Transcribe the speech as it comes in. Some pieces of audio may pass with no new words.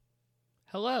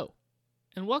Hello,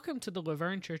 and welcome to the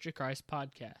Laverne Church of Christ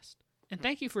podcast, and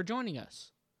thank you for joining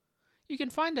us. You can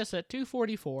find us at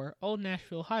 244 Old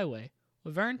Nashville Highway,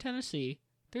 Laverne, Tennessee,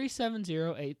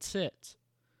 37086.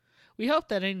 We hope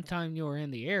that anytime you are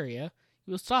in the area,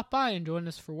 you will stop by and join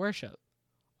us for worship.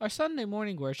 Our Sunday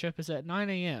morning worship is at 9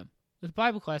 a.m., with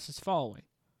Bible classes following.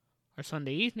 Our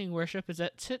Sunday evening worship is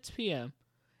at 6 p.m.,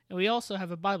 and we also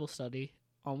have a Bible study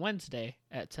on Wednesday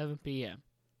at 7 p.m.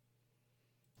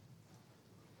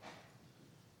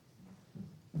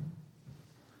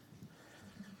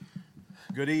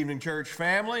 Good evening, church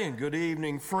family, and good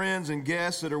evening, friends and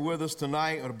guests that are with us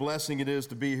tonight. What a blessing it is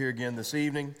to be here again this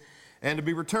evening and to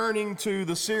be returning to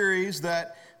the series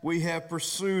that we have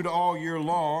pursued all year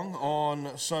long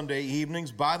on Sunday evenings,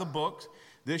 By the Book.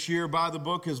 This year, By the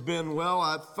Book has been, well,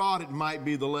 I thought it might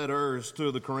be the letters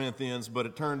to the Corinthians, but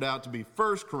it turned out to be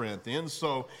 1 Corinthians.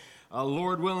 So,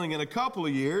 Lord willing, in a couple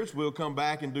of years, we'll come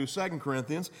back and do 2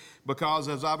 Corinthians because,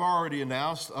 as I've already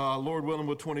announced, Lord willing,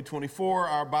 with 2024,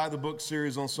 our By the Book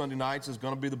series on Sunday nights is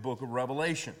going to be the book of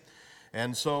Revelation.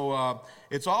 And so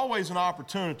it's always an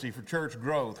opportunity for church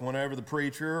growth whenever the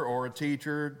preacher or a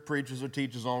teacher preaches or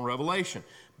teaches on Revelation,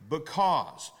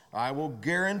 because I will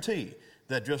guarantee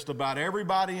that just about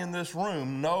everybody in this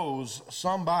room knows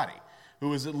somebody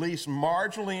who is at least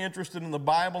marginally interested in the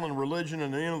Bible and religion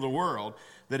and the end of the world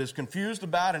that is confused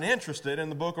about and interested in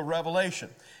the book of Revelation.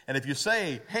 And if you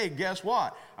say, hey, guess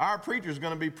what? Our preacher is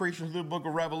going to be preaching through the book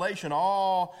of Revelation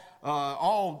all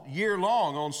year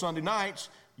long on Sunday nights,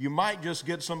 you might just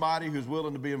get somebody who's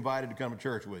willing to be invited to come to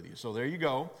church with you. So there you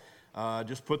go.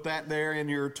 Just put that there in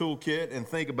your toolkit and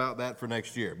think about that for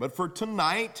next year. But for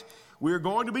tonight, we're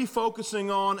going to be focusing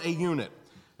on a unit.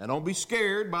 And don't be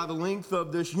scared by the length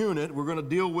of this unit. We're going to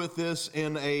deal with this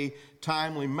in a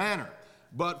timely manner.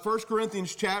 But 1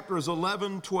 Corinthians chapters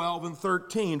 11, 12, and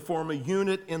 13 form a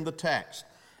unit in the text.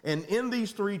 And in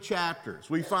these three chapters,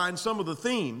 we find some of the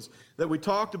themes that we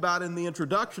talked about in the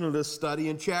introduction of this study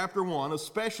in chapter 1,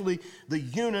 especially the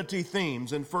unity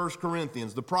themes in 1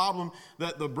 Corinthians. The problem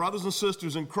that the brothers and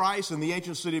sisters in Christ in the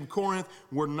ancient city of Corinth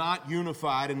were not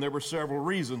unified, and there were several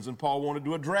reasons, and Paul wanted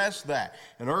to address that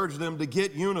and urge them to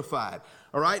get unified.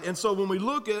 All right, and so when we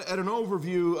look at an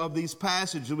overview of these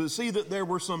passages, we see that there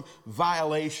were some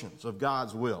violations of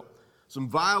God's will. Some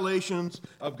violations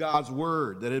of God's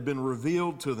word that had been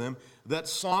revealed to them that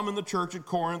some in the church at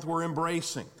Corinth were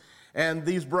embracing. And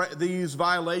these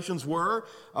violations were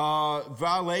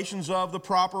violations of the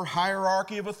proper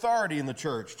hierarchy of authority in the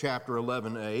church, chapter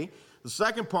 11a. The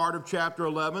second part of chapter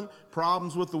 11,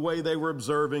 problems with the way they were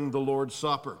observing the Lord's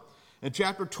Supper. In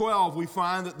chapter 12, we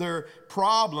find that there are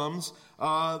problems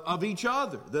of each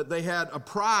other, that they had a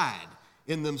pride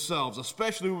in themselves,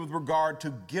 especially with regard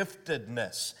to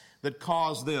giftedness, that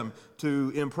caused them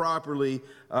to improperly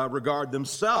regard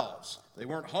themselves. They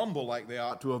weren't humble like they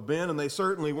ought to have been, and they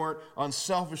certainly weren't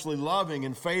unselfishly loving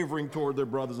and favoring toward their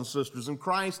brothers and sisters in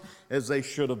Christ as they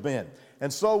should have been.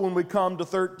 And so when we come to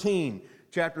 13,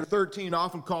 chapter 13,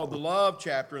 often called the love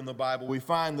chapter in the Bible, we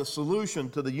find the solution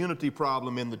to the unity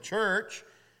problem in the church,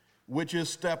 which is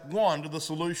step one to the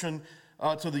solution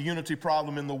to the unity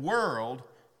problem in the world,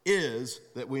 is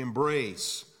that we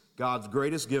embrace God's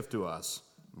greatest gift to us,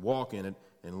 walk in it,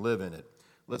 and live in it.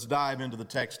 Let's dive into the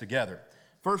text together.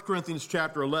 1 Corinthians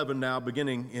chapter 11 now,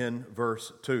 beginning in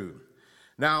verse 2.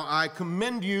 Now I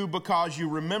commend you because you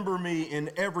remember me in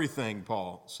everything,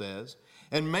 Paul says,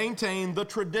 and maintain the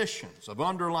traditions. I've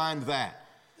underlined that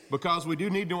because we do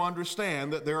need to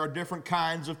understand that there are different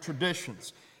kinds of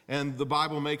traditions, and the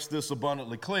Bible makes this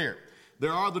abundantly clear.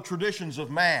 There are the traditions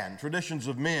of man, traditions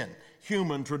of men,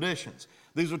 human traditions.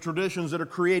 These are traditions that are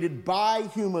created by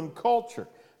human culture,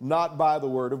 not by the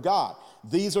Word of God.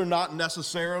 These are not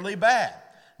necessarily bad,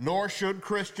 nor should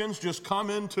Christians just come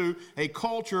into a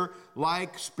culture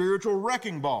like spiritual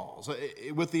wrecking balls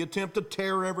with the attempt to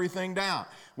tear everything down.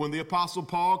 When the Apostle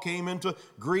Paul came into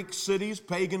Greek cities,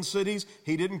 pagan cities,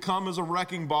 he didn't come as a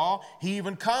wrecking ball. He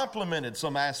even complimented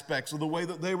some aspects of the way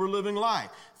that they were living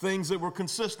life, things that were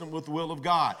consistent with the will of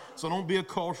God. So don't be a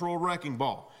cultural wrecking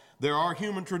ball. There are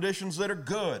human traditions that are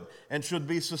good and should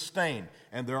be sustained,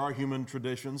 and there are human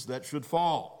traditions that should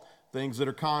fall, things that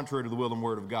are contrary to the will and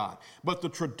word of God. But the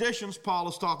traditions Paul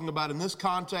is talking about in this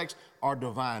context are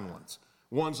divine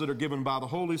ones that are given by the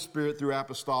Holy Spirit through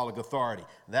apostolic authority.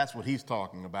 That's what he's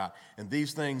talking about. And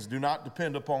these things do not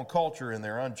depend upon culture, and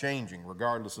they're unchanging,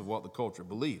 regardless of what the culture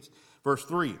believes. Verse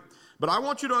 3, but I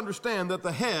want you to understand that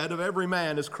the head of every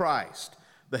man is Christ.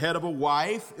 The head of a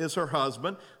wife is her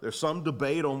husband. There's some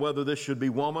debate on whether this should be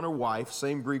woman or wife,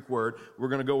 same Greek word. We're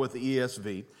going to go with the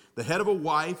ESV. The head of a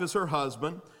wife is her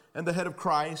husband, and the head of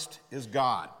Christ is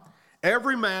God.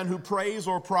 Every man who prays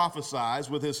or prophesies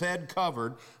with his head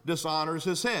covered dishonors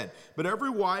his head. But every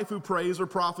wife who prays or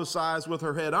prophesies with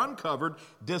her head uncovered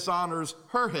dishonors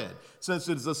her head, since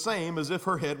it is the same as if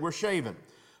her head were shaven.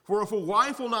 For if a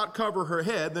wife will not cover her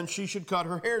head, then she should cut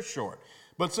her hair short.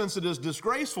 But since it is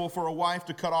disgraceful for a wife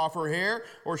to cut off her hair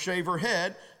or shave her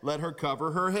head, let her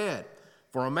cover her head.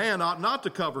 For a man ought not to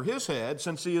cover his head,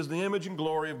 since he is the image and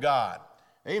glory of God.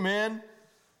 Amen.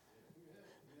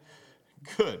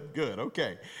 Good,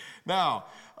 okay. Now,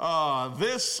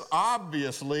 this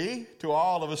obviously, to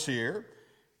all of us here,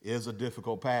 is a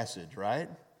difficult passage, right?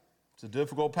 It's a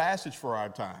difficult passage for our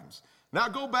times. Now,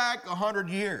 go back 100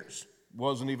 years.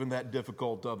 Wasn't even that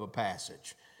difficult of a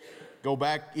passage. Go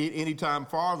back any time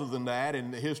farther than that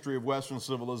in the history of Western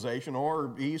civilization,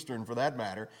 or Eastern for that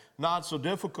matter, not so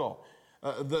difficult.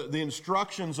 The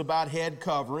instructions about head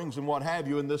coverings and what have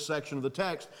you in this section of the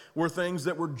text were things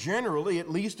that were generally, at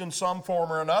least in some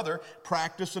form or another,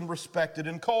 practiced and respected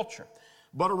in culture.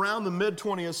 But around the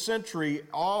mid-20th century,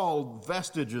 all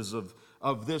vestiges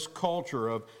of this culture,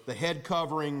 of the head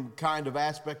covering kind of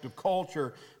aspect of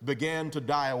culture, began to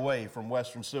die away from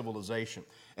Western civilization.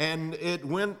 And it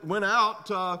went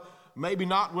out, maybe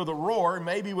not with a roar,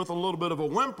 maybe with a little bit of a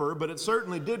whimper, but it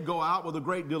certainly did go out with a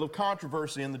great deal of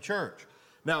controversy in the church.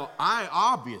 Now, I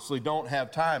obviously don't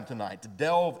have time tonight to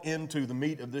delve into the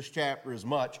meat of this chapter as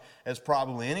much as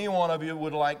probably any one of you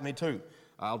would like me to.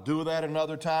 I'll do that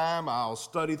another time. I'll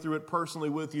study through it personally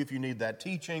with you if you need that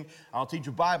teaching. I'll teach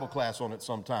a Bible class on it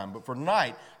sometime. But for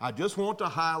tonight, I just want to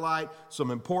highlight some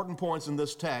important points in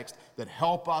this text that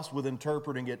help us with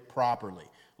interpreting it properly.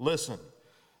 Listen,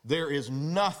 there is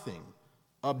nothing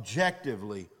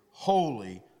objectively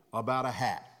holy about a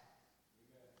hat.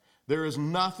 There is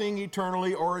nothing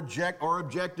eternally or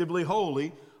objectively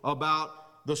holy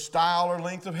about the style or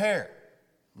length of hair.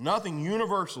 Nothing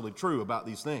universally true about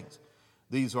these things.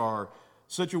 These are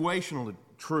situational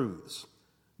truths.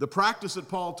 The practice that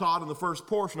Paul taught in the first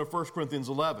portion of 1 Corinthians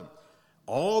 11,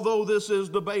 although this is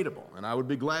debatable, and I would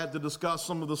be glad to discuss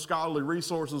some of the scholarly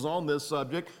resources on this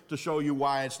subject to show you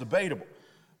why it's debatable.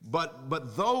 But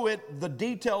though the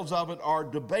details of it are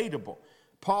debatable,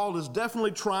 Paul is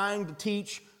definitely trying to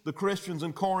teach the Christians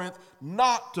in Corinth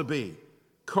not to be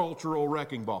cultural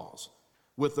wrecking balls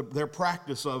with their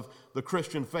practice of the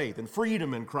Christian faith and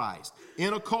freedom in Christ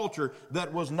in a culture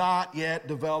that was not yet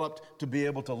developed to be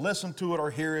able to listen to it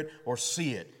or hear it or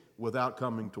see it without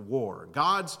coming to war.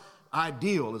 God's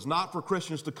ideal is not for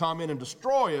Christians to come in and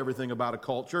destroy everything about a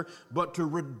culture, but to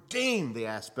redeem the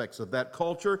aspects of that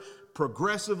culture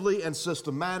progressively and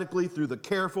systematically through the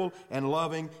careful and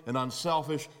loving and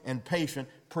unselfish and patient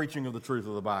preaching of the truth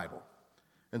of the Bible.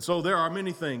 And so there are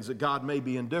many things that God may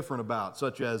be indifferent about,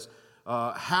 such as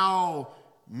how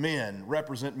men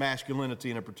represent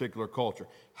masculinity in a particular culture,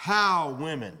 how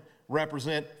women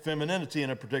represent femininity in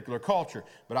a particular culture.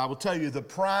 But I will tell you the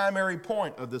primary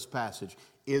point of this passage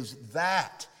is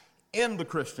that in the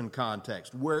Christian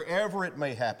context, wherever it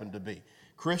may happen to be,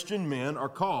 Christian men are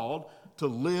called to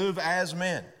live as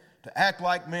men, to act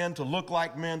like men, to look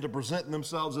like men, to present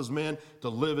themselves as men, to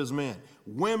live as men.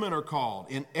 Women are called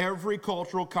in every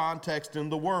cultural context in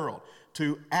the world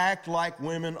to act like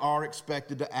women are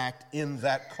expected to act in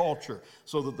that culture,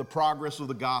 so that the progress of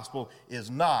the gospel is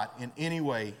not in any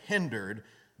way hindered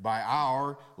by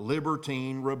our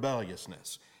libertine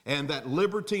rebelliousness. And that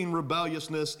libertine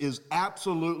rebelliousness is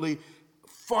absolutely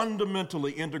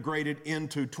fundamentally integrated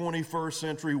into 21st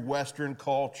century Western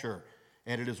culture.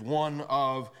 And it is one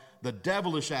of the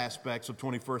devilish aspects of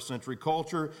 21st century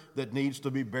culture that needs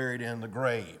to be buried in the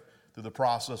grave through the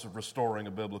process of restoring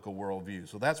a biblical worldview.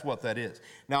 So that's what that is.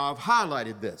 Now, I've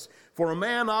highlighted this. For a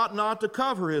man ought not to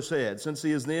cover his head, since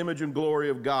he is the image and glory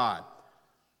of God.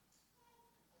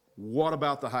 What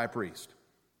about the high priest?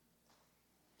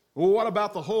 Well, what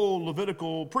about the whole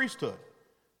Levitical priesthood?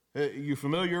 You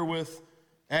familiar with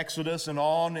Exodus and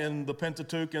on in the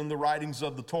Pentateuch and the writings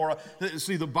of the Torah?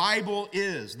 See, the Bible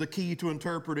is the key to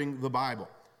interpreting the Bible.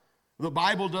 The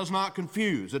Bible does not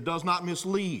confuse. It does not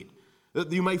mislead.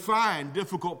 You may find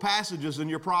difficult passages in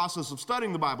your process of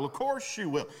studying the Bible. Of course you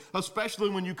will, especially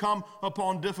when you come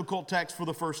upon difficult texts for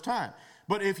the first time.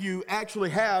 But if you actually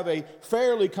have a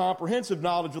fairly comprehensive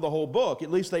knowledge of the whole book, at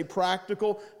least a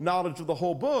practical knowledge of the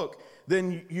whole book,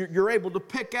 then you're able to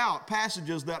pick out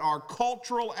passages that are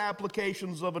cultural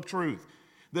applications of a truth,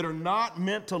 that are not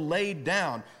meant to lay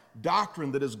down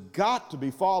doctrine that has got to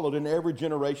be followed in every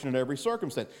generation and every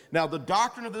circumstance. Now, the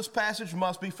doctrine of this passage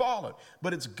must be followed,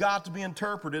 but it's got to be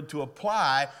interpreted to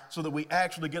apply so that we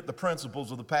actually get the principles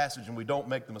of the passage and we don't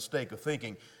make the mistake of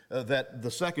thinking that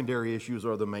the secondary issues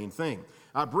are the main thing.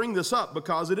 I bring this up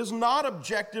because it is not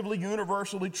objectively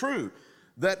universally true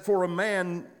that for a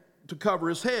man to cover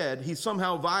his head, he's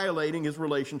somehow violating his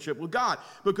relationship with God.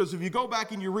 Because if you go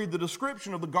back and you read the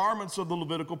description of the garments of the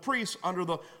Levitical priests under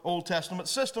the Old Testament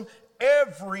system,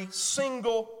 every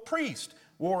single priest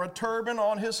wore a turban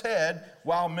on his head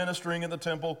while ministering in the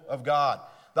temple of God.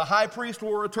 The high priest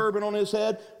wore a turban on his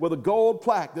head with a gold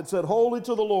plaque that said, "Holy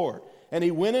to the Lord." And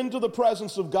he went into the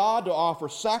presence of God to offer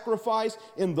sacrifice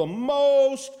in the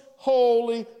most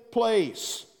holy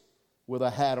place with a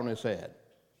hat on his head.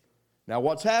 Now,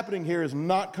 what's happening here is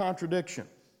not contradiction.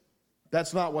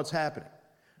 That's not what's happening.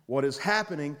 What is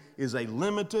happening is a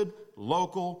limited,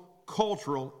 local,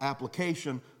 cultural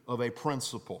application of a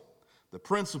principle. The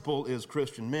principle is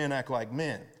Christian men act like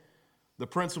men. The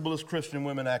principle is Christian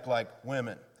women act like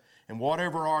women. And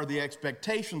whatever are the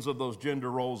expectations of those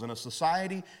gender roles in a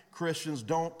society, Christians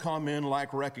don't come in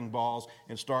like wrecking balls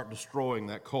and start destroying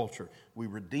that culture. We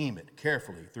redeem it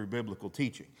carefully through biblical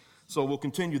teaching. So we'll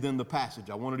continue then the passage.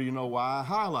 I wanted you to know why I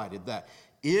highlighted that.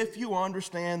 If you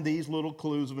understand these little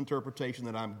clues of interpretation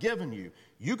that I'm giving you,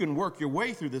 you can work your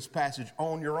way through this passage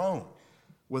on your own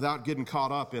without getting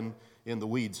caught up in the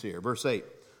weeds here. Verse 8,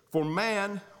 for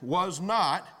man was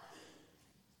not,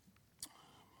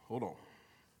 hold on.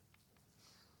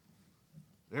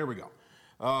 There we go.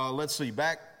 Let's see,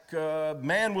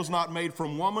 man was not made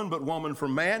from woman, but woman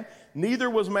from man. Neither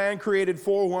was man created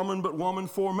for woman, but woman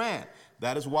for man.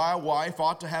 That is why a wife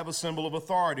ought to have a symbol of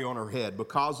authority on her head,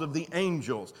 because of the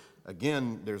angels.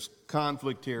 Again, there's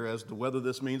conflict here as to whether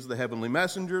this means the heavenly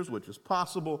messengers, which is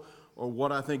possible, or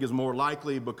what I think is more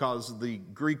likely, because the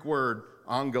Greek word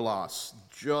angelos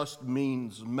just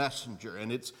means messenger,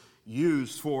 and it's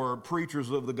used for preachers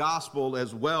of the gospel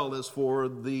as well as for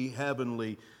the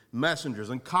heavenly messengers.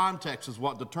 And context is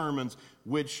what determines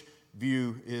which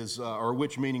view is, or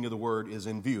which meaning of the word is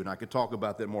in view. And I could talk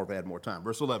about that more if I had more time.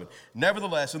 Verse 11,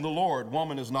 nevertheless, in the Lord,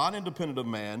 woman is not independent of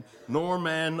man, nor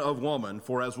man of woman.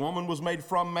 For as woman was made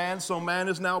from man, so man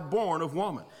is now born of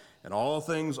woman. And all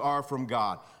things are from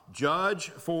God. Judge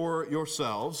for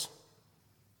yourselves.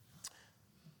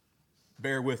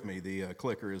 Bear with me, the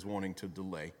clicker is wanting to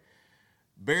delay.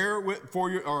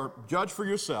 Judge for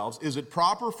yourselves. Is it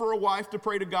proper for a wife to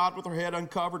pray to God with her head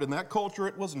uncovered? In that culture,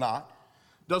 it was not.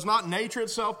 Does not nature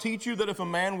itself teach you that if a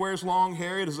man wears long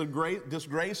hair, it is a great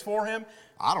disgrace for him?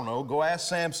 I don't know. Go ask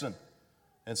Samson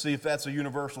and see if that's a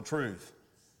universal truth.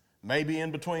 Maybe in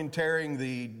between tearing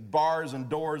the bars and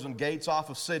doors and gates off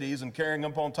of cities and carrying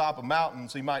them up on top of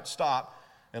mountains, he might stop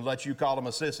and let you call him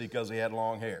a sissy because he had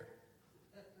long hair.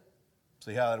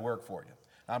 See how that worked for you.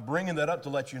 I'm bringing that up to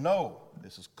let you know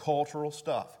this is cultural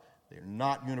stuff. They're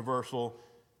not universal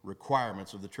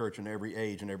requirements of the church in every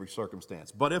age and every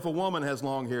circumstance. But if a woman has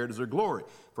long hair, it is her glory,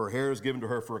 for her hair is given to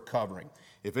her for a covering.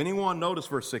 If anyone, notice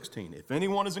verse 16, if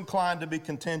anyone is inclined to be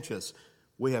contentious,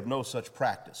 we have no such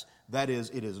practice. That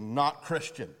is, it is not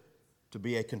Christian to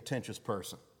be a contentious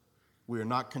person. We are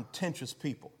not contentious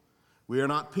people. We are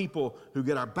not people who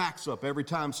get our backs up every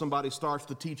time somebody starts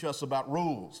to teach us about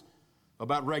rules,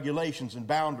 about regulations and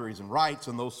boundaries and rights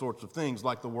and those sorts of things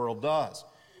like the world does.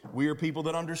 We are people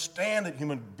that understand that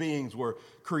human beings were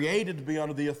created to be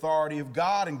under the authority of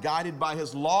God and guided by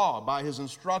His law, by His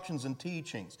instructions and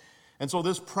teachings. And so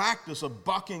this practice of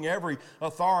bucking every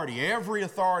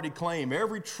authority claim,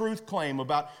 every truth claim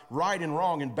about right and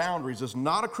wrong and boundaries is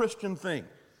not a Christian thing.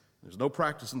 There's no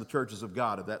practice in the churches of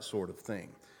God of that sort of thing.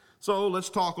 So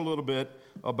let's talk a little bit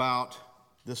about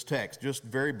this text. Just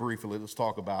very briefly, let's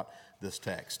talk about this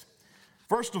text.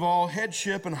 First of all,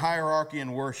 headship and hierarchy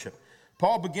in worship.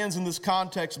 Paul begins in this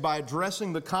context by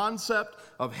addressing the concept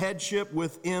of headship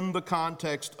within the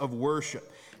context of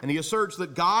worship. And he asserts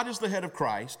that God is the head of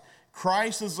Christ,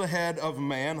 Christ is the head of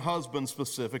man, husband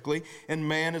specifically, and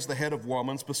man is the head of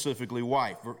woman, specifically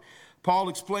wife. Paul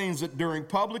explains that during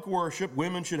public worship,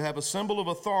 women should have a symbol of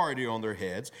authority on their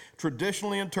heads,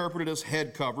 traditionally interpreted as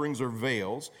head coverings or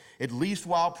veils, at least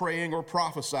while praying or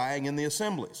prophesying in the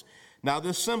assemblies. Now,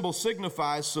 this symbol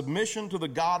signifies submission to the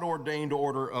God-ordained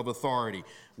order of authority,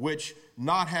 which,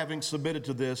 not having submitted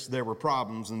to this, there were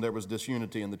problems and there was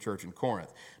disunity in the church in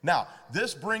Corinth. Now,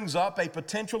 this brings up a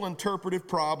potential interpretive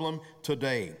problem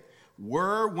today.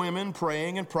 Were women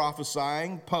praying and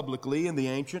prophesying publicly in the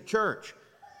ancient church?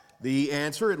 The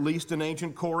answer, at least in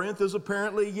ancient Corinth, is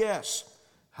apparently yes.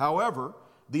 However,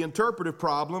 the interpretive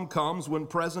problem comes when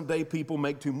present-day people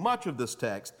make too much of this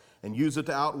text and use it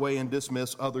to outweigh and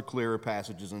dismiss other clearer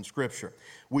passages in Scripture.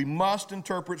 We must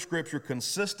interpret Scripture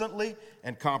consistently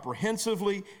and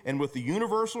comprehensively and with the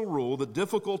universal rule that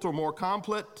difficult or more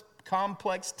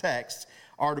complex texts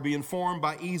are to be informed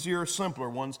by easier, simpler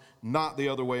ones, not the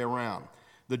other way around.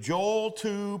 The Joel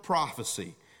 2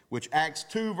 prophecy, which Acts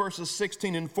 2 verses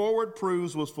 16 and forward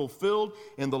proves was fulfilled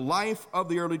in the life of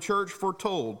the early church,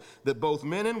 foretold that both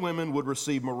men and women would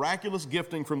receive miraculous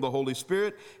gifting from the Holy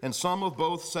Spirit, and some of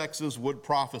both sexes would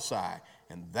prophesy,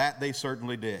 and that they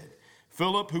certainly did.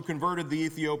 Philip, who converted the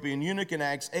Ethiopian eunuch in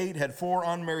Acts 8, had 4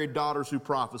 unmarried daughters who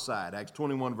prophesied, Acts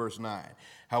 21 verse 9.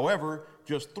 However,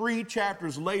 just 3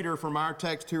 chapters later from our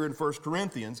text here in 1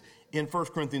 Corinthians, in 1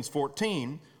 Corinthians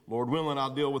 14, Lord willing,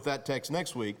 I'll deal with that text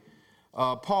next week,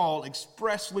 Paul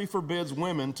expressly forbids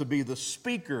women to be the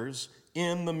speakers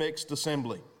in the mixed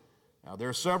assembly. Now, there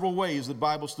are several ways that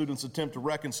Bible students attempt to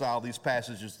reconcile these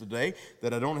passages today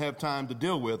that I don't have time to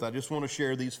deal with. I just want to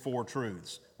share these 4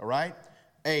 truths, all right?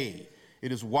 A,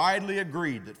 it is widely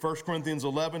agreed that 1 Corinthians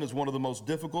 11 is one of the most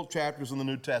difficult chapters in the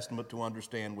New Testament to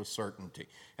understand with certainty,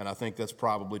 and I think that's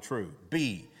probably true.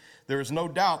 B, there is no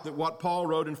doubt that what Paul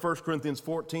wrote in 1 Corinthians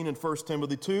 14 and 1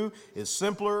 Timothy 2 is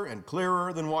simpler and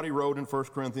clearer than what he wrote in 1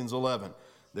 Corinthians 11.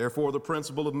 Therefore, the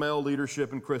principle of male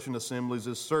leadership in Christian assemblies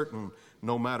is certain,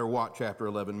 no matter what chapter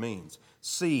 11 means.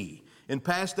 C, in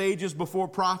past ages before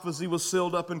prophecy was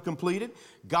sealed up and completed,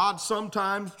 God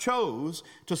sometimes chose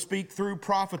to speak through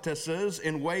prophetesses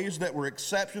in ways that were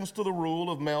exceptions to the rule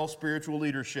of male spiritual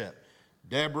leadership.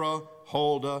 Deborah,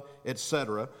 Huldah,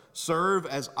 etc., serve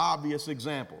as obvious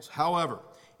examples. However,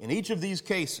 in each of these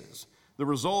cases, the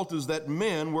result is that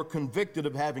men were convicted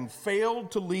of having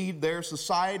failed to lead their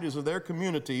societies or their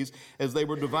communities as they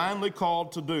were divinely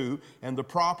called to do, and the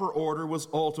proper order was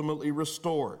ultimately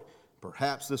restored.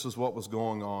 Perhaps this is what was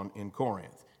going on in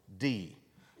Corinth. D,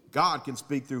 God can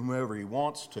speak through whomever he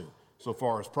wants to, so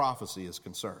far as prophecy is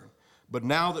concerned. But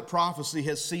now that prophecy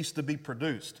has ceased to be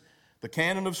produced, the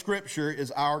canon of Scripture is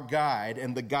our guide,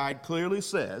 and the guide clearly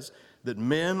says that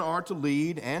men are to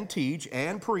lead and teach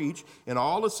and preach in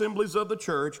all assemblies of the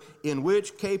church in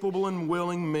which capable and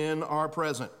willing men are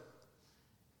present.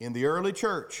 In the early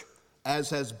church,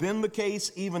 as has been the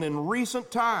case even in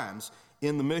recent times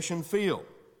in the mission field,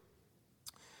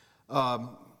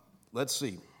 let's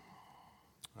see.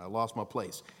 I lost my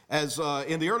place. As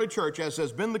in the early church, as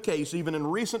has been the case even in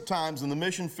recent times in the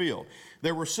mission field,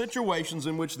 there were situations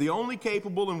in which the only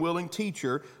capable and willing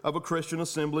teacher of a Christian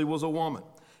assembly was a woman.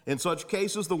 In such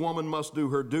cases, the woman must do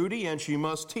her duty and she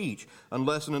must teach,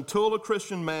 unless and until a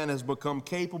Christian man has become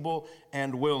capable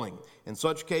and willing. In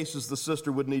such cases, the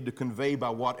sister would need to convey by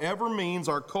whatever means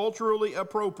are culturally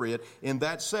appropriate in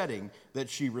that setting that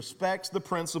she respects the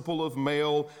principle of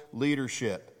male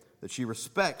leadership, that she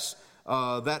respects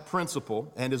that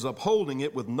principle and is upholding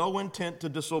it with no intent to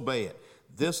disobey it.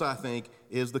 This, I think,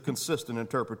 is the consistent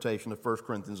interpretation of 1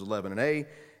 Corinthians 11 and A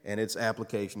and its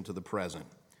application to the present.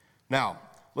 Now,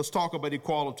 let's talk about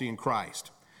equality in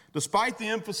Christ. Despite the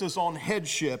emphasis on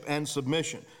headship and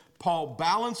submission, Paul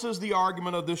balances the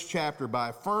argument of this chapter by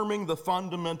affirming the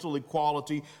fundamental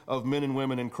equality of men and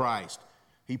women in Christ.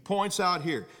 He points out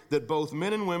here that both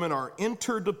men and women are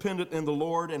interdependent in the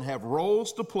Lord and have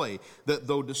roles to play that,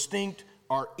 though distinct,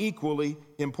 are equally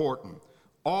important.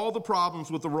 All the problems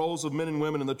with the roles of men and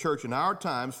women in the church in our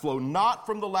times flow not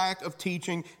from the lack of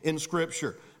teaching in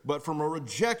Scripture, but from a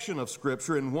rejection of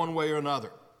Scripture in one way or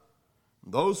another.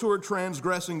 Those who are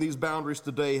transgressing these boundaries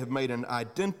today have made an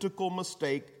identical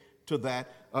mistake to that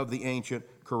of the ancient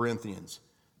Corinthians.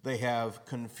 They have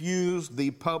confused the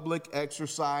public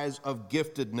exercise of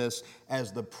giftedness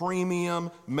as the premium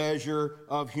measure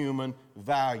of human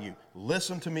value.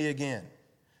 Listen to me again.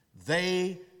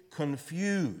 They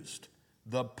confused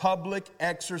the public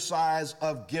exercise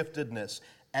of giftedness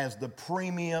as the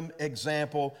premium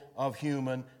example of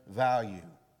human value.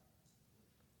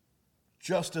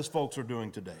 Just as folks are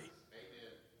doing today.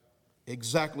 Amen.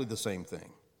 Exactly the same thing.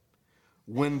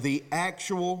 When the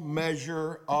actual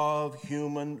measure of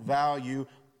human value,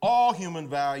 all human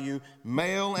value,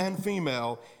 male and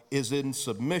female, is in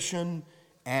submission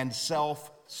and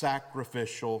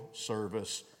self-sacrificial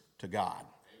service to God.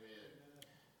 Amen.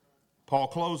 Paul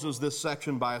closes this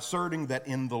section by asserting that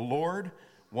in the Lord,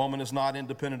 woman is not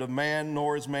independent of man,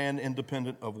 nor is man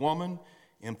independent of woman,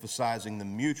 emphasizing the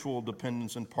mutual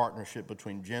dependence and partnership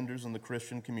between genders in the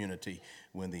Christian community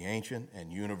when the ancient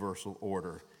and universal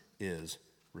order is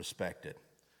respected.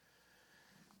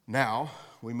 Now,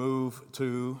 we move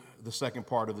to the second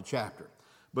part of the chapter.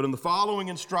 But in the following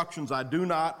instructions, I do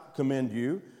not commend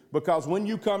you, because when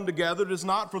you come together, it is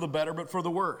not for the better, but for the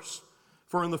worse.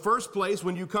 For in the first place,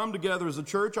 when you come together as a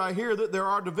church, I hear that there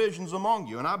are divisions among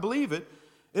you. And I believe it,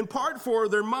 in part for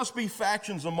there must be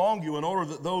factions among you in order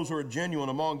that those who are genuine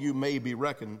among you may be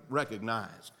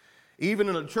recognized. Even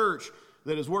in a church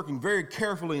that is working very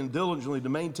carefully and diligently to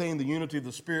maintain the unity of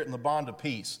the Spirit and the bond of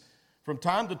peace, from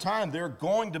time to time there are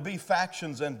going to be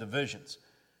factions and divisions.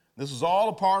 This is all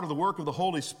a part of the work of the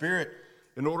Holy Spirit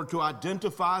in order to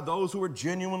identify those who are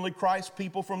genuinely Christ's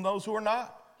people from those who are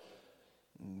not.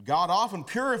 God often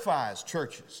purifies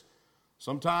churches.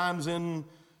 Sometimes in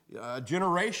a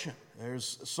generation,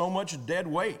 there's so much dead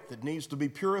weight that needs to be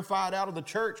purified out of the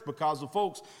church because of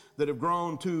folks that have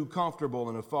grown too comfortable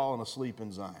and have fallen asleep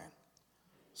in Zion.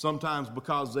 Sometimes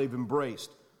because they've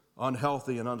embraced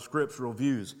unhealthy and unscriptural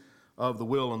views of the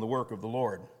will and the work of the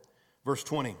Lord. Verse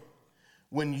 20,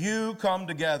 when you come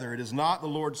together, it is not the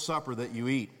Lord's Supper that you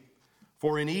eat.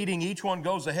 For in eating, each one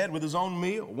goes ahead with his own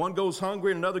meal. One goes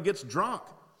hungry and another gets drunk.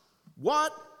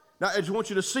 What? Now, I just want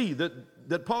you to see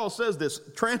that Paul says this,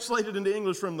 translated into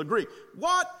English from the Greek.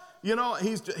 What? You know,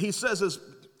 he says this,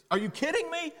 are you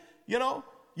kidding me? You know,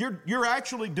 you're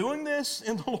actually doing this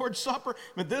in the Lord's Supper?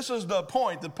 But this is the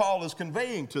point that Paul is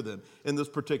conveying to them in this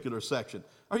particular section.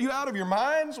 Are you out of your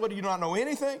minds? What, do you not know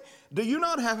anything? Do you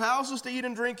not have houses to eat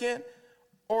and drink in?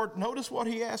 Or notice what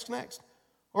he asks next.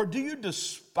 Or do you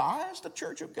despise the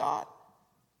church of God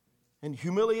and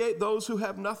humiliate those who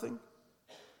have nothing?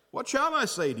 What shall I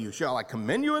say to you? Shall I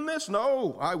commend you in this?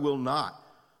 No, I will not.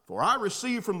 For I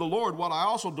received from the Lord what I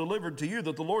also delivered to you,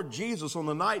 that the Lord Jesus, on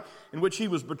the night in which he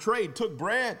was betrayed, took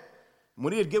bread. And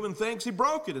when he had given thanks, he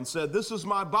broke it and said, this is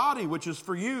my body, which is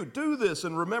for you. Do this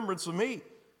in remembrance of me.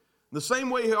 In the same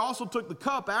way, he also took the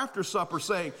cup after supper,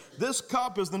 saying, this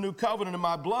cup is the new covenant in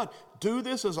my blood. Do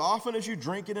this as often as you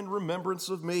drink it in remembrance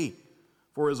of me.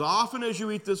 For as often as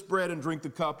you eat this bread and drink the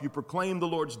cup, you proclaim the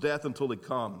Lord's death until he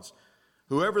comes.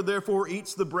 Whoever therefore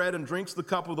eats the bread and drinks the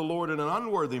cup of the Lord in an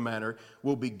unworthy manner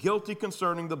will be guilty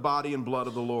concerning the body and blood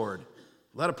of the Lord.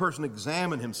 Let a person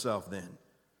examine himself then,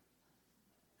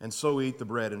 and so eat the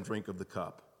bread and drink of the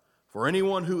cup. For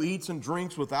anyone who eats and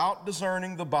drinks without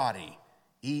discerning the body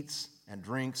eats and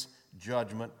drinks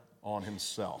judgment on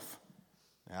himself.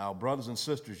 Now, brothers and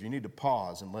sisters, you need to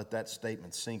pause and let that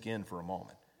statement sink in for a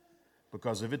moment.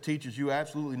 Because if it teaches you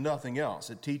absolutely nothing else,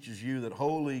 it teaches you that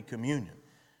Holy Communion,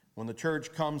 when the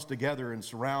church comes together and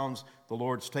surrounds the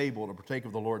Lord's table to partake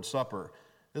of the Lord's Supper,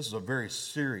 this is a very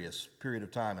serious period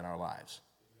of time in our lives.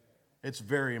 It's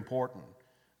very important.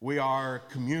 We are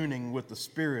communing with the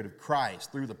Spirit of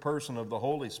Christ through the person of the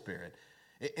Holy Spirit.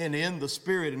 And in the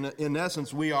Spirit, in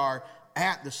essence, we are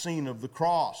at the scene of the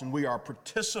cross, and we are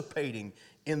participating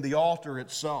in the altar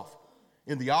itself,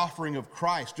 in the offering of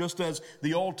Christ, just as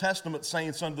the Old Testament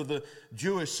saints under the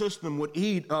Jewish system would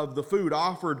eat of the food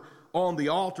offered on the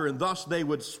altar, and thus they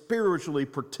would spiritually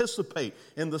participate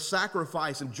in the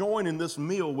sacrifice and join in this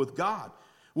meal with God.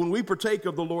 When we partake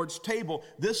of the Lord's table,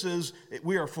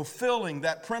 we are fulfilling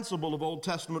that principle of Old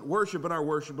Testament worship in our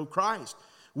worship of Christ.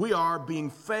 We are being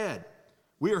fed.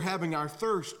 We are having our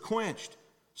thirst quenched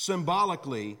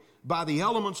symbolically by the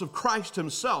elements of Christ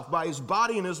himself, by his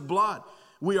body and his blood.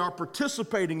 We are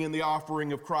participating in the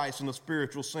offering of Christ in a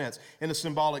spiritual sense, in a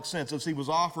symbolic sense, as he was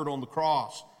offered on the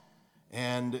cross.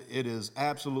 And it is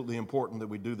absolutely important that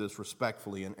we do this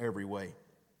respectfully in every way.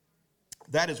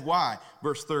 That is why,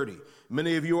 verse 30,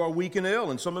 many of you are weak and ill,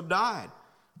 and some have died.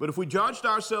 But if we judged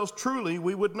ourselves truly,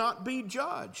 we would not be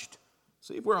judged.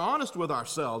 See, if we're honest with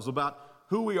ourselves about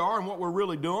who we are and what we're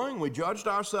really doing, we judged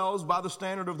ourselves by the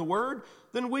standard of the Word,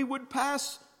 then we would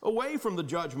pass away from the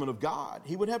judgment of God.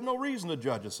 He would have no reason to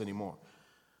judge us anymore.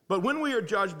 But when we are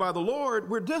judged by the Lord,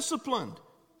 we're disciplined.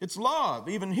 It's love,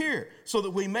 even here, so that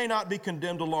we may not be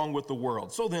condemned along with the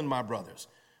world. So then, my brothers,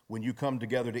 when you come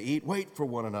together to eat, wait for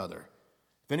one another.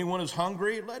 If anyone is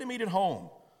hungry, let him eat at home,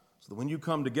 so that when you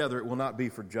come together, it will not be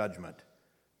for judgment.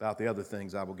 About the other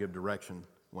things, I will give direction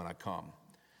when I come.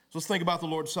 So let's think about the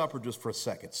Lord's Supper just for a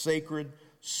second. Sacred,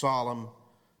 solemn,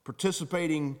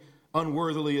 participating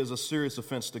unworthily is a serious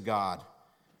offense to God.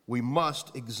 We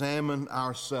must examine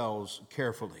ourselves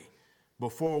carefully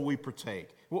before we partake.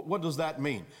 What does that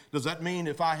mean? Does that mean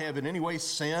if I have in any way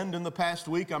sinned in the past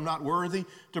week, I'm not worthy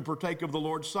to partake of the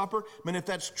Lord's Supper? I mean, if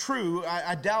that's true,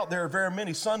 I doubt there are very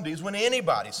many Sundays when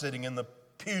anybody sitting in the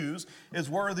pews is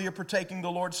worthy of partaking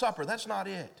the Lord's Supper. That's not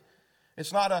it.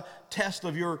 It's not a test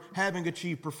of your having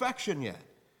achieved perfection yet.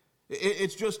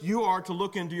 It's just you are to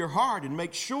look into your heart and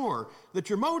make sure that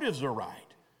your motives are right,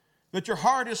 that your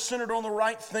heart is centered on the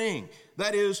right thing.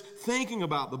 That is, thinking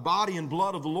about the body and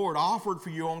blood of the Lord offered for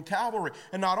you on Calvary.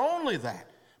 And not only that,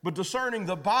 But discerning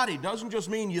the body doesn't just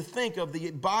mean you think of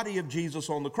the body of Jesus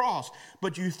on the cross,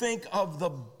 but you think of the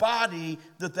body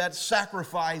that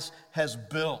sacrifice has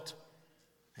built.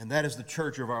 And that is the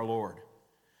church of our Lord.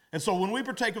 And so when we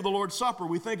partake of the Lord's Supper,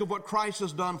 we think of what Christ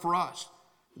has done for us.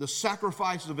 The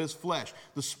sacrifice of his flesh,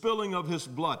 the spilling of his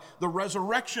blood, the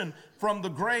resurrection from the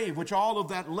grave, which all of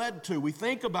that led to. We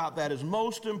think about that as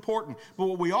most important. But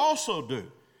what we also do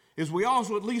is we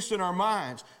also, at least in our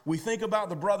minds, we think about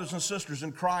the brothers and sisters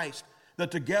in Christ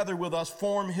that together with us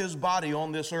form his body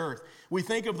on this earth. We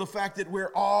think of the fact that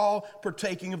we're all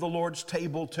partaking of the Lord's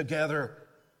table together.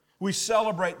 We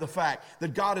celebrate the fact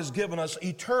that God has given us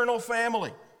eternal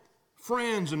family,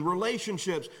 friends and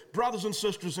relationships, brothers and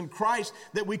sisters in Christ,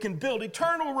 that we can build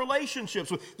eternal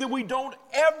relationships with, that we don't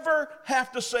ever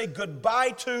have to say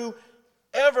goodbye to,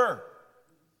 ever.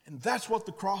 And that's what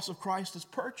the cross of Christ has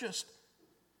purchased.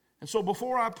 And so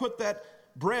before I put that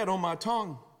bread on my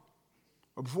tongue,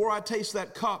 or before I taste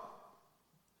that cup,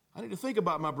 I need to think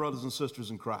about my brothers and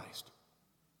sisters in Christ.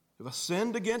 Have I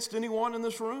sinned against anyone in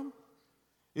this room?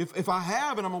 If I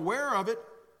have and I'm aware of it,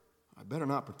 I better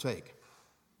not partake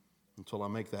until I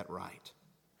make that right.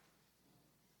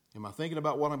 Am I thinking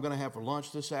about what I'm going to have for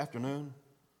lunch this afternoon?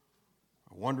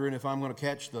 Or wondering if I'm going to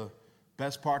catch the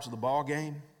best parts of the ball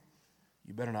game?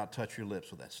 You better not touch your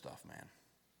lips with that stuff, man.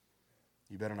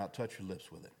 You better not touch your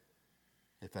lips with it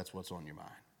if that's what's on your mind.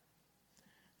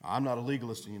 Now, I'm not a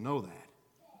legalist, and you know that.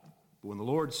 But when the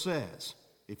Lord says,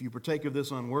 if you partake of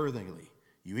this unworthily,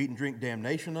 you eat and drink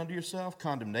damnation unto yourself,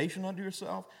 condemnation unto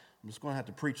yourself, I'm just going to have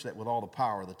to preach that with all the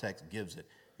power the text gives it.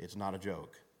 It's not a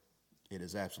joke. It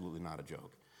is absolutely not a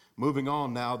joke. Moving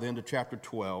on now then to chapter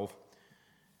 12.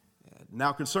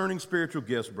 Now concerning spiritual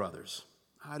gifts, brothers,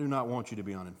 I do not want you to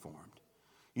be uninformed.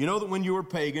 You know that when you were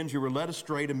pagans, you were led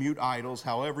astray to mute idols,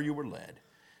 however you were led.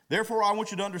 Therefore, I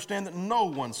want you to understand that no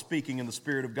one speaking in the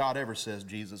Spirit of God ever says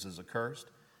Jesus is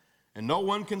accursed. And no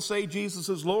one can say Jesus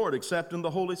is Lord except in the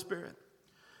Holy Spirit.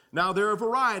 Now, there are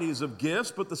varieties of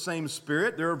gifts, but the same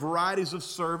Spirit. There are varieties of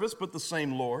service, but the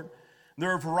same Lord.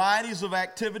 There are varieties of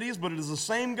activities, but it is the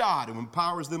same God who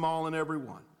empowers them all and every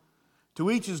one. To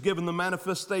each is given the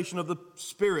manifestation of the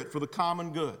Spirit for the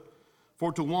common good.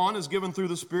 For to one is given through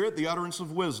the Spirit the utterance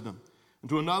of wisdom, and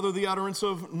to another the utterance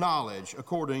of knowledge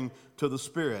according to the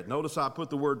Spirit. Notice I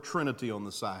put the word Trinity on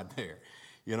the side there.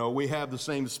 You know, we have the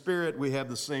same Spirit, we have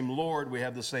the same Lord, we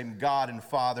have the same God and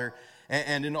Father,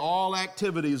 and in all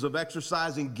activities of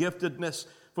exercising giftedness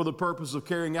for the purpose of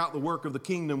carrying out the work of the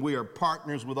kingdom, we are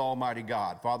partners with Almighty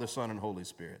God, Father, Son, and Holy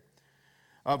Spirit.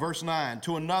 Verse 9,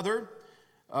 to another,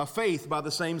 faith by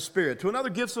the same Spirit, to another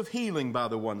gifts of healing by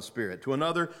the one Spirit, to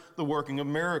another the working of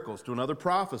miracles, to another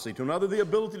prophecy, to another the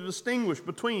ability to distinguish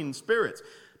between spirits,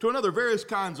 to another various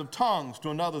kinds of tongues, to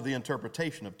another the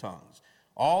interpretation of tongues.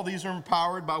 All these are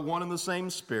empowered by one and the same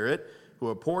Spirit, who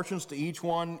apportions to each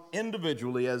one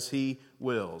individually as he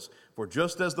wills. For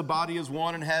just as the body is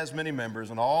one and has many members,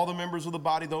 and all the members of the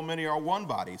body, though many, are one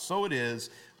body, so it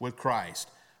is with Christ.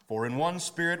 For in one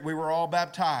Spirit we were all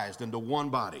baptized into one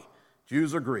body,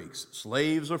 Jews or Greeks,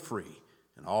 slaves or free,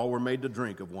 and all were made to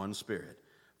drink of one Spirit.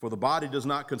 For the body does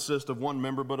not consist of one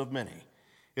member, but of many.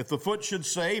 If the foot should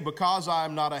say, because I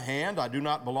am not a hand, I do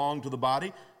not belong to the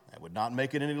body, that would not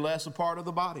make it any less a part of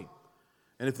the body.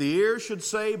 And if the ear should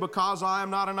say, because I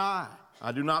am not an eye,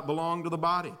 I do not belong to the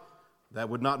body, that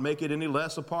would not make it any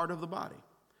less a part of the body.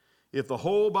 If the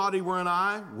whole body were an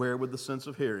eye, where would the sense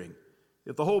of hearing?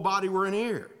 If the whole body were an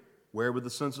ear, where would the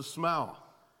sense of smell?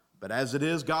 But as it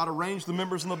is, God arranged the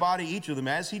members in the body, each of them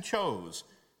as he chose.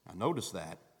 Now notice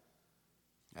that.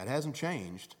 That hasn't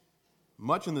changed.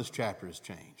 Much in this chapter has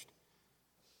changed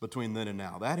between then and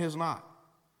now. That has not.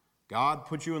 God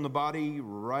put you in the body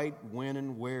right when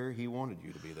and where he wanted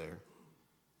you to be there.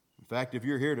 In fact, if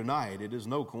you're here tonight, it is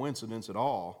no coincidence at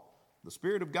all. The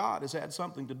Spirit of God has had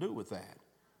something to do with that.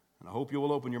 And I hope you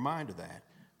will open your mind to that.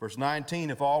 Verse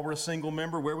 19, if all were a single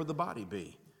member, where would the body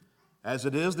be? As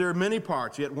it is, there are many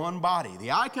parts, yet one body.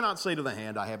 The eye cannot say to the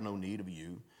hand, I have no need of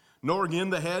you, nor again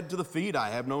the head to the feet, I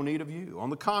have no need of you. On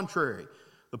the contrary,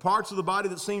 the parts of the body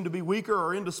that seem to be weaker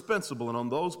are indispensable, and on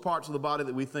those parts of the body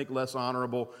that we think less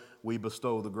honorable, we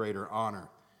bestow the greater honor.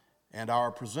 And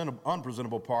our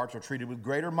unpresentable parts are treated with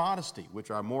greater modesty, which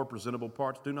our more presentable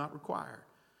parts do not require.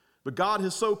 But God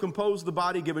has so composed the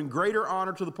body, giving greater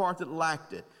honor to the part that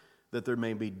lacked it, that there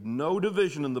may be no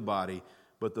division in the body,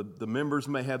 but the members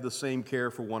may have the same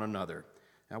care for one another.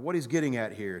 Now, what he's getting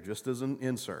at here, just as an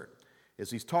insert,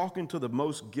 is he's talking to the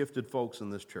most gifted folks in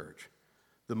this church.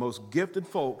 The most gifted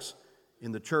folks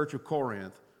in the church of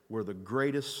Corinth were the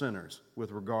greatest sinners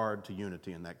with regard to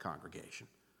unity in that congregation.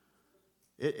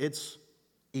 It's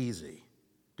easy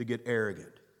to get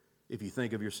arrogant if you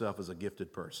think of yourself as a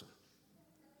gifted person.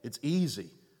 It's easy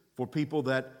for people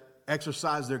that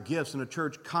exercise their gifts in a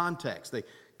church context. They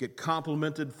get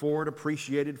complimented for it,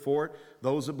 appreciated for it.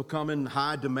 Those that become in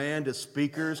high demand as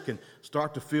speakers can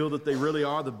start to feel that they really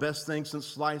are the best thing since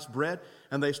sliced bread.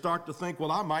 And they start to think,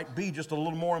 well, I might be just a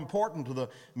little more important to the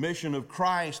mission of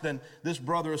Christ than this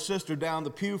brother or sister down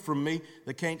the pew from me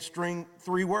that can't string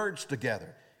 3 words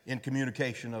together in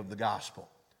communication of the gospel.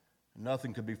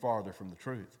 Nothing could be farther from the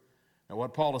truth. Now,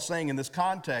 what Paul is saying in this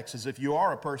context is if you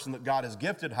are a person that God has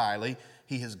gifted highly,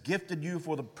 He has gifted you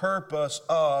for the purpose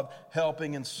of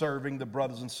helping and serving the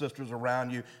brothers and sisters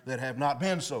around you that have not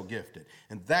been so gifted.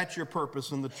 And that's your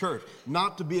purpose in the church.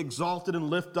 Not to be exalted and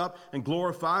lift up and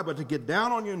glorified, but to get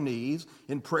down on your knees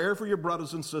in prayer for your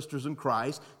brothers and sisters in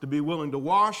Christ, to be willing to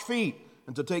wash feet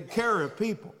and to take care of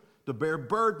people, to bear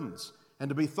burdens, and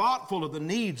to be thoughtful of the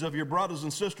needs of your brothers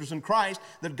and sisters in Christ,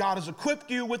 that God has equipped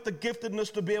you with the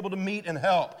giftedness to be able to meet and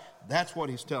help. That's what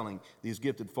he's telling these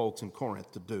gifted folks in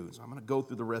Corinth to do. So I'm going to go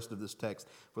through the rest of this text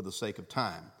for the sake of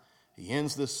time. He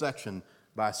ends this section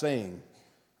by saying,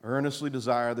 earnestly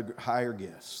desire the higher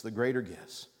gifts, the greater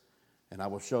gifts, and I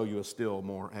will show you a still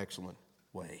more excellent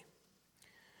way.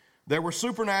 There were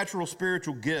supernatural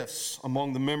spiritual gifts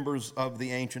among the members of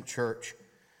the ancient church.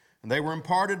 And they were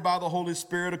imparted by the Holy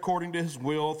Spirit according to His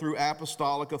will through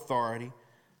apostolic authority,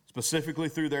 specifically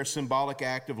through their symbolic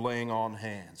act of laying on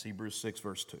hands. Hebrews 6,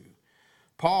 verse 2.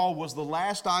 Paul was the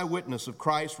last eyewitness of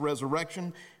Christ's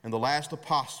resurrection and the last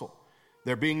apostle.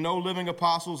 There being no living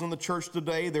apostles in the church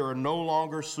today, there are no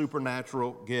longer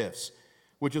supernatural gifts,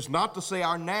 which is not to say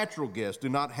our natural gifts do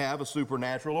not have a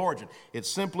supernatural origin. It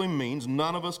simply means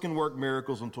none of us can work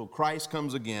miracles until Christ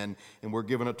comes again and we're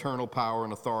given eternal power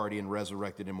and authority in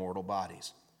resurrected immortal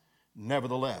bodies.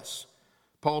 Nevertheless,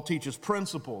 Paul teaches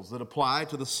principles that apply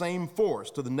to the same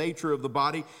force, to the nature of the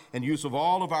body and use of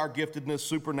all of our giftedness,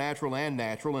 supernatural and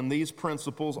natural, and these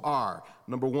principles are,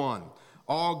 number 1,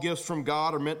 all gifts from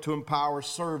God are meant to empower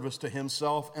service to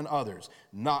Himself and others,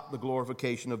 not the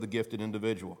glorification of the gifted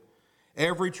individual.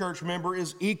 Every church member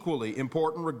is equally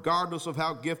important regardless of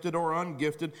how gifted or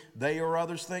ungifted they or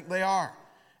others think they are.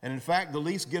 And in fact, the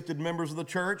least gifted members of the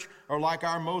church are like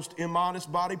our most immodest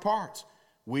body parts.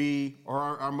 We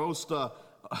are our most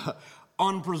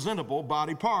unpresentable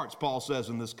body parts, Paul says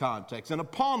in this context. And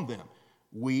upon them,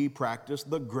 we practice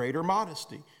the greater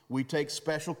modesty. We take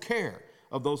special care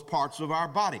of those parts of our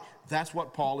body. That's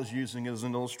what Paul is using as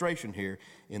an illustration here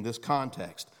in this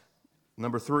context.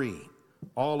 Number 3.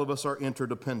 All of us are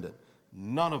interdependent.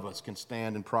 None of us can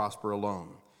stand and prosper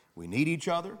alone. We need each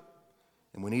other,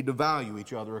 and we need to value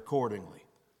each other accordingly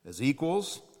as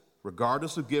equals,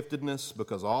 regardless of giftedness,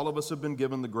 because all of us have been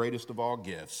given the greatest of all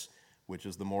gifts, which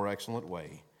is the more excellent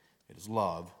way. It is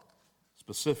love,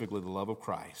 specifically the love of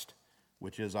Christ,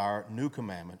 which is our new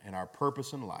commandment and our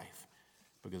purpose in life,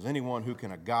 because anyone who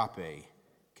can agape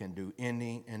can do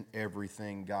any and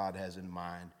everything God has in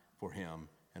mind for him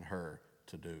and her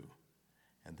to do.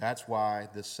 And that's why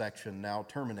this section now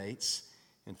terminates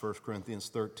in 1 Corinthians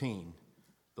 13,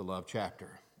 the love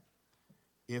chapter.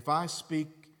 If I speak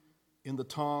in the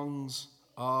tongues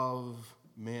of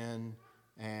men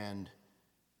and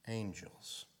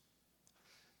angels.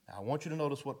 Now, I want you to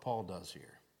notice what Paul does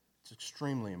here. It's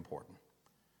extremely important.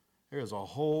 There is a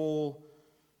whole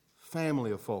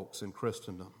family of folks in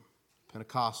Christendom,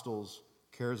 Pentecostals,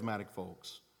 charismatic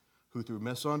folks, who through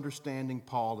misunderstanding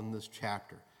Paul in this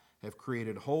chapter have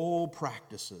created whole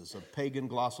practices of pagan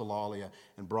glossolalia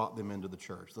and brought them into the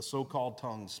church, the so-called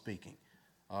tongue speaking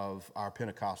of our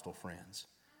Pentecostal friends.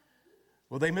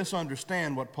 Well, they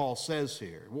misunderstand what Paul says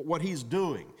here. What he's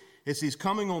doing is he's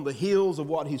coming on the heels of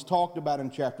what he's talked about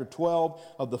in chapter 12,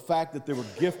 of the fact that there were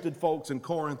gifted folks in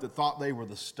Corinth that thought they were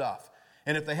the stuff.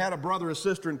 And if they had a brother or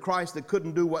sister in Christ that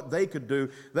couldn't do what they could do,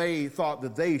 they thought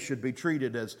that they should be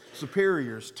treated as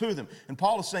superiors to them. And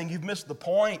Paul is saying, you've missed the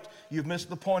point. You've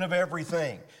missed the point of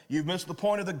everything. You've missed the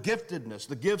point of the giftedness,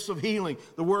 the gifts of healing,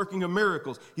 the working of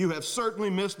miracles. You have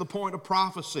certainly missed the point of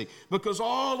prophecy, because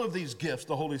all of these gifts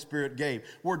the Holy Spirit gave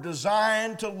were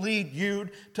designed to lead you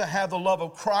to have the love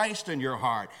of Christ in your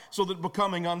heart, so that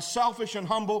becoming unselfish and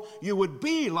humble, you would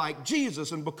be like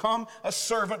Jesus and become a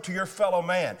servant to your fellow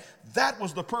man. That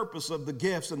was the purpose of the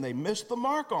gifts, and they missed the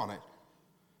mark on it.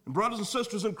 And brothers and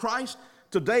sisters in Christ,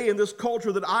 today in this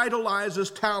culture that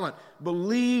idolizes talent,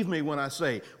 believe me when I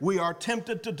say we are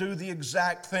tempted to do the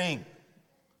exact thing.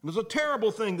 There's a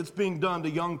terrible thing that's being done to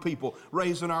young people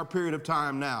raised in our period of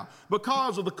time now.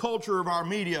 Because of the culture of our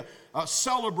media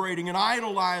celebrating and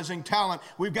idolizing talent,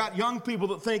 we've got young people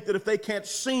that think that if they can't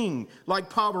sing like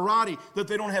Pavarotti, that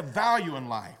they don't have value in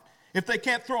life. if they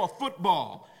can't throw a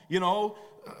football,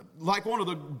 like one of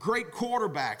the great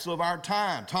quarterbacks of our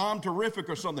time, Tom Terrific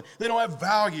or something, they don't have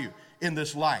value in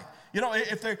this life.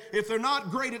 If they're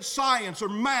not great at science or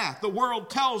math, the world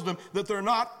tells them that they're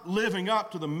not living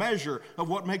up to the measure of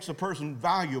what makes a person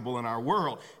valuable in our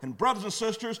world. And brothers and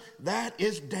sisters, that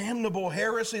is damnable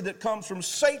heresy that comes from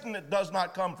Satan. It does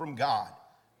not come from God.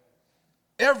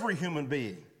 Every human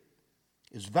being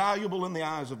is valuable in the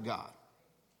eyes of God.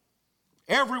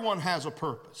 Everyone has a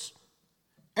purpose.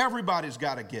 Everybody's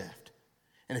got a gift.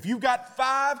 And if you've got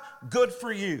 5, good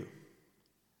for you.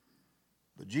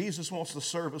 But Jesus wants the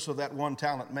service of that one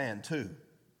talent man too.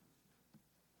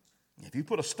 If you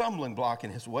put a stumbling block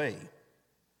in his way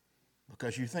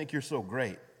because you think you're so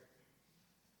great,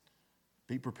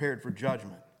 be prepared for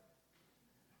judgment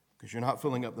because you're not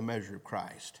filling up the measure of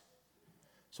Christ.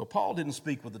 So Paul didn't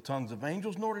speak with the tongues of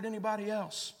angels, nor did anybody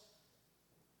else.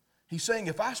 He's saying,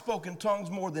 if I spoke in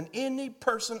tongues more than any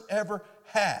person ever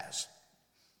has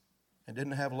and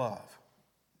didn't have love,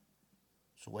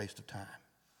 it's a waste of time.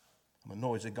 I'm a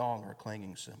noisy gong or a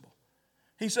clanging cymbal.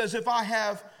 He says, if I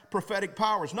have prophetic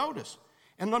powers, notice,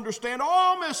 and understand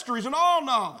all mysteries and all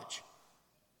knowledge,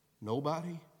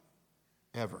 nobody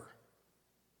ever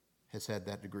has had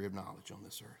that degree of knowledge on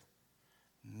this earth.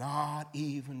 Not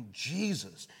even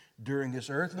Jesus, during his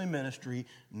earthly ministry,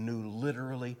 knew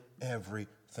literally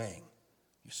everything.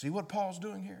 You see what Paul's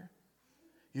doing here?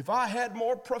 If I had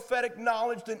more prophetic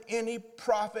knowledge than any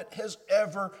prophet has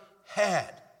ever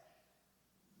had,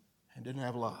 and didn't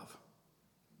have love.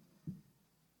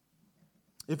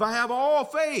 If I have all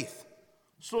faith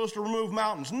so as to remove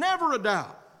mountains, never a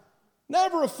doubt,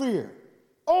 never a fear,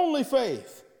 only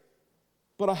faith,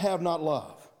 but I have not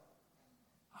love,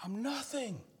 I'm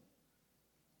nothing.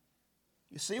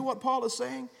 You see what Paul is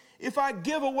saying? If I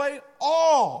give away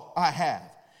all I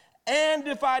have, and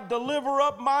if I deliver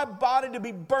up my body to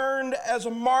be burned as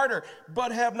a martyr,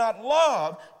 but have not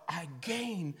love, I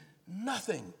gain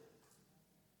nothing.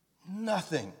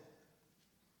 Nothing.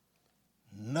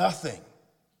 Nothing.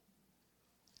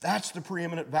 That's the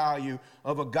preeminent value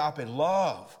of agape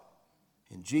love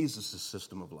in Jesus'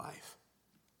 system of life.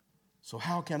 So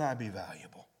how can I be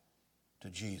valuable to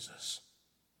Jesus?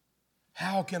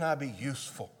 How can I be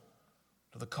useful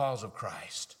to the cause of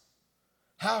Christ?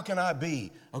 How can I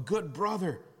be a good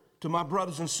brother to my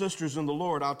brothers and sisters in the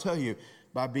Lord? I'll tell you,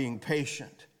 by being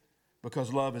patient,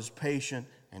 because love is patient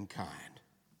and kind.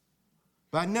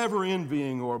 By never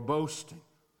envying or boasting,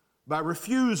 by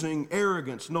refusing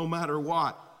arrogance no matter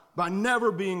what, by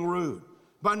never being rude,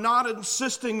 by not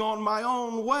insisting on my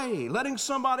own way, letting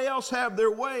somebody else have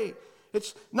their way.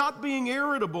 It's not being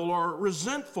irritable or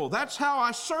resentful. That's how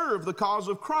I serve the cause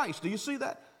of Christ. Do you see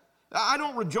that? I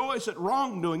don't rejoice at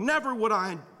wrongdoing. Never would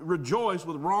I rejoice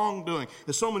with wrongdoing,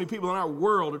 as so many people in our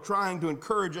world are trying to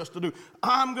encourage us to do.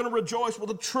 I'm going to rejoice with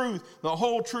the truth, the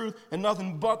whole truth, and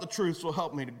nothing but the truth, so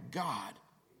help me to God.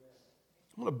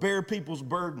 I'm going to bear people's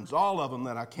burdens, all of them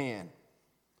that I can.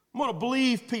 I'm going to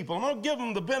believe people. I'm going to give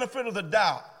them the benefit of the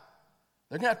doubt.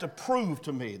 They're going to have to prove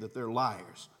to me that they're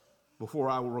liars before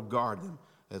I will regard them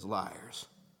as liars.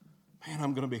 Man,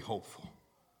 I'm going to be hopeful.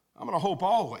 I'm going to hope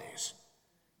always.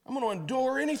 I'm going to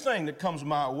endure anything that comes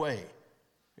my way.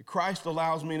 If Christ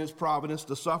allows me in his providence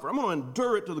to suffer, I'm going to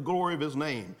endure it to the glory of his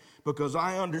name, because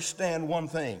I understand one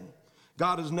thing.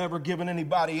 God has never given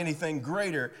anybody anything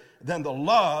greater than the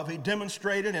love he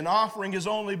demonstrated in offering his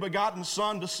only begotten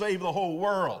Son to save the whole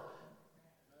world.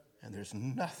 And there's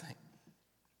nothing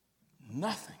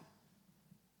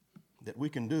that we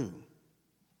can do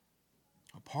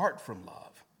apart from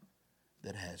love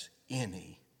that has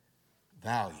any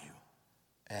value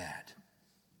at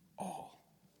all.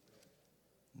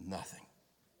 Nothing.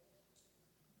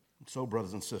 And so,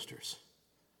 brothers and sisters,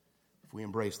 if we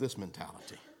embrace this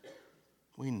mentality,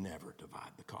 we never divide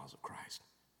the cause of Christ.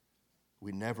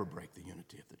 We never break the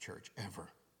unity of the church, ever.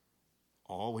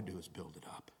 All we do is build it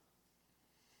up.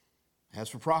 As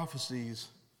for prophecies,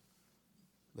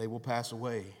 they will pass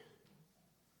away.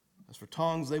 As for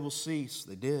tongues, they will cease.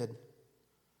 They did.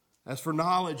 As for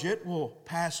knowledge, it will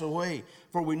pass away.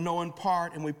 For we know in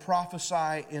part and we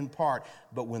prophesy in part.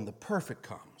 But when the perfect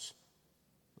comes,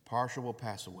 the partial will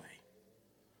pass away.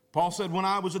 Paul said, when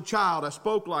I was a child, I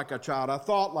spoke like a child. I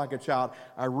thought like a child.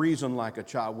 I reasoned like a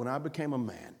child. When I became a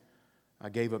man, I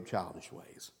gave up childish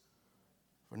ways.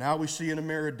 For now we see in a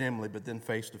mirror dimly, but then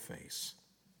face to face.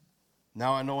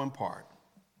 Now I know in part,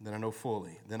 then I know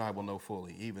fully, then I will know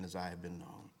fully, even as I have been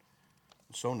known.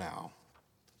 And so now,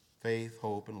 faith,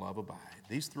 hope, and love abide.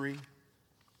 These three,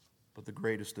 but the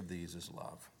greatest of these is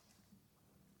love.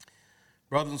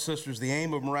 Brothers and sisters, the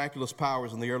aim of miraculous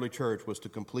powers in the early church was to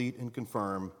complete and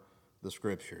confirm the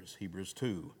Scriptures. Hebrews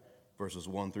 2, verses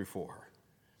 1 through 4.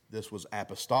 This was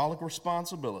apostolic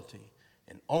responsibility,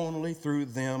 and only through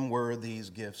them were these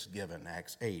gifts given.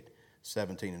 Acts 8,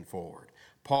 17 and forward.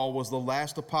 Paul was the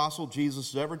last apostle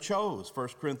Jesus ever chose. 1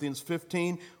 Corinthians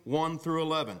 15, 1 through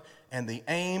 11. And the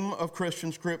aim of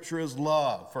Christian Scripture is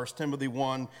love. 1 Timothy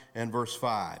 1 and verse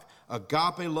 5.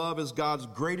 Agape love is God's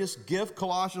greatest gift.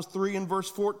 Colossians 3 and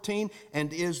verse 14.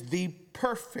 And is the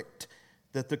perfect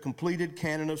that the completed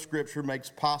canon of Scripture makes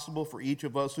possible for each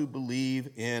of us who believe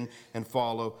in and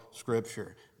follow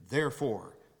Scripture.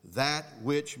 Therefore, that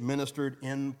which ministered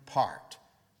in part,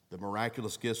 the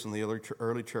miraculous gifts in the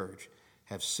early church,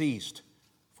 have ceased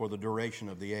for the duration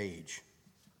of the age.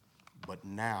 But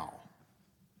now,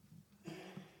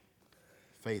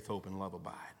 faith, hope, and love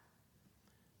abide.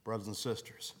 Brothers and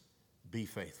sisters, be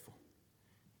faithful.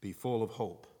 Be full of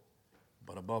hope.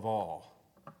 But above all,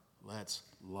 let's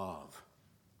love.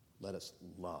 Let us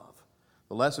love.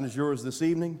 The lesson is yours this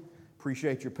evening.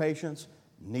 Appreciate your patience.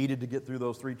 Needed to get through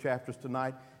those 3 chapters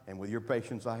tonight, and with your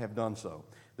patience, I have done so.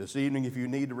 This evening, if you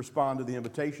need to respond to the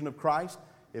invitation of Christ,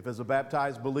 if as a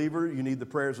baptized believer you need the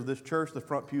prayers of this church, the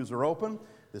front pews are open.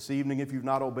 This evening, if you've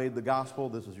not obeyed the gospel,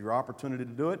 this is your opportunity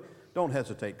to do it. Don't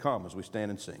hesitate. Come as we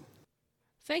stand and sing.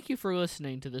 Thank you for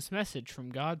listening to this message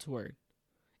from God's Word.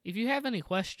 If you have any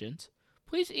questions,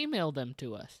 please email them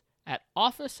to us at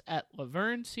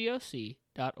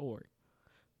office@lavergnecoc.org.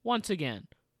 Once again,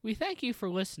 we thank you for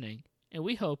listening, and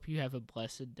we hope you have a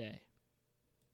blessed day.